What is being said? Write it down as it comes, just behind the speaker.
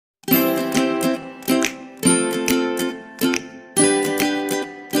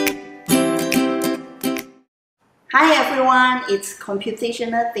Hi everyone, it's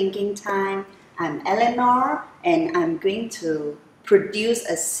computational thinking time. I'm Eleanor and I'm going to produce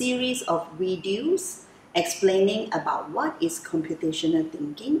a series of videos explaining about what is computational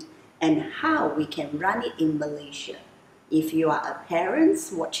thinking and how we can run it in Malaysia. If you are a parent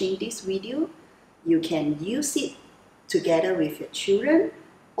watching this video, you can use it together with your children,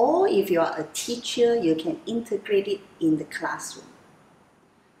 or if you are a teacher, you can integrate it in the classroom.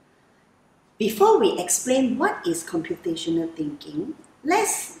 Before we explain what is computational thinking,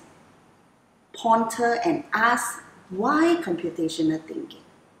 let's ponder and ask why computational thinking.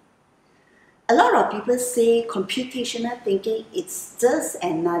 A lot of people say computational thinking is just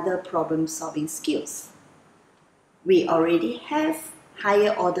another problem-solving skills. We already have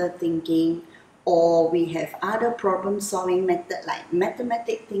higher order thinking, or we have other problem-solving methods like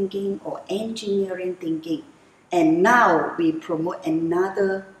mathematical thinking or engineering thinking, and now we promote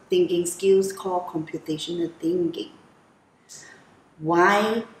another thinking skills called computational thinking.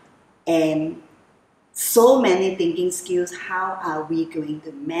 Why? And so many thinking skills, how are we going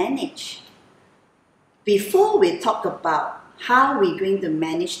to manage? Before we talk about how we're going to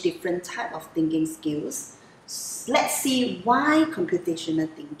manage different types of thinking skills, let's see why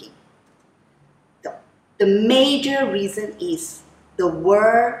computational thinking. The major reason is the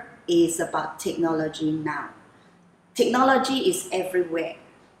world is about technology now. Technology is everywhere.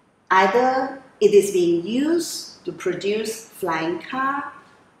 Either it is being used to produce flying car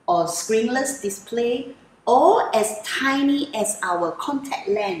or screenless display, or as tiny as our contact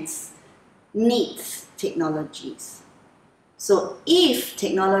lens needs technologies. So if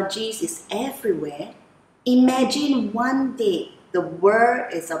technologies is everywhere, imagine one day the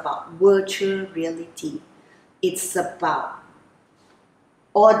world is about virtual reality. It's about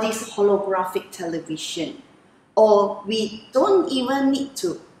all this holographic television, or we don't even need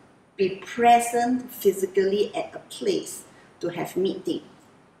to be present physically at a place to have meeting.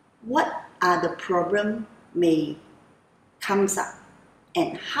 What are the problems may comes up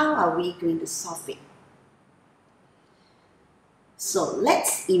and how are we going to solve it? So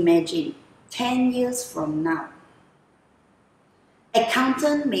let's imagine 10 years from now,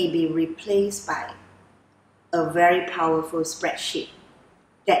 accountant may be replaced by a very powerful spreadsheet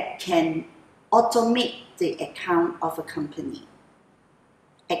that can automate the account of a company.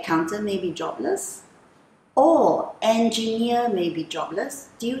 Accountant may be jobless, or engineer may be jobless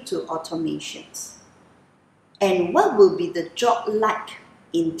due to automations. And what will be the job like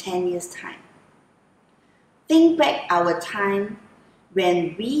in 10 years' time? Think back our time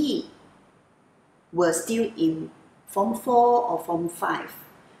when we were still in Form 4 or Form 5.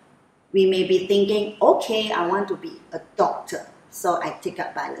 We may be thinking, okay, I want to be a doctor, so I take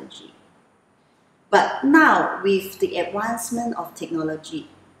up biology. But now, with the advancement of technology,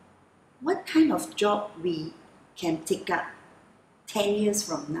 what kind of job we can take up 10 years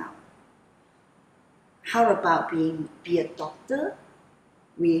from now? How about be a doctor?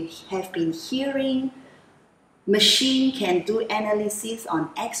 We have been hearing machine can do analysis on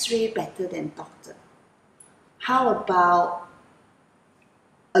X-ray better than doctor. How about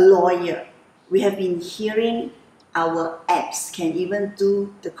a lawyer? We have been hearing our apps can even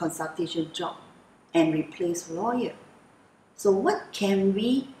do the consultation job and replace lawyer. So what can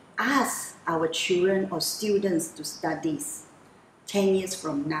we ask our children or students to study 10 years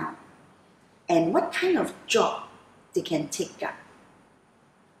from now? And what kind of job they can take up,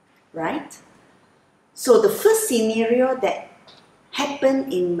 right? So the first scenario that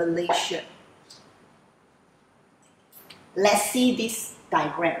happened in Malaysia, let's see this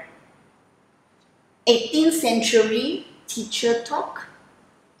diagram. 18th century, teacher talk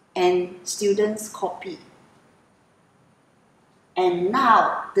and students copy. And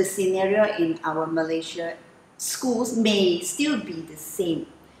now the scenario in our Malaysia schools may still be the same.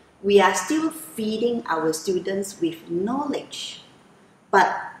 We are still feeding our students with knowledge.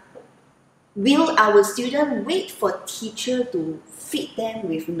 But will our students wait for teacher to feed them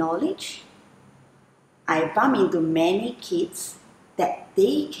with knowledge? I bump into many kids that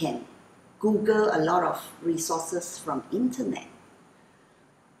they can Google a lot of resources from internet.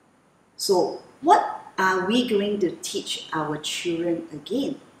 So what are we going to teach our children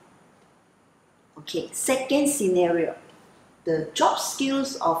again? Okay, second scenario, the job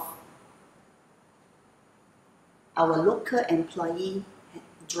skills of our local employee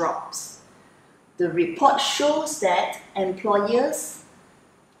drops. The report shows that employers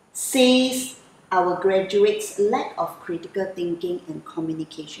says our graduates lack of critical thinking and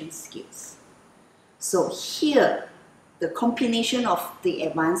communication skills. So here, the combination of the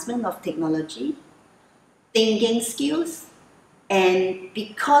advancement of technology, thinking skills, And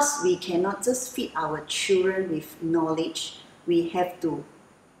because we cannot just feed our children with knowledge, we have to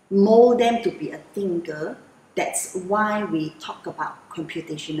mold them to be a thinker. That's why we talk about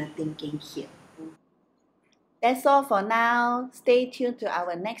computational thinking here. That's all for now. Stay tuned to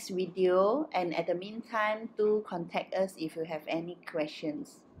our next video, and at the meantime, do contact us if you have any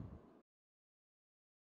questions.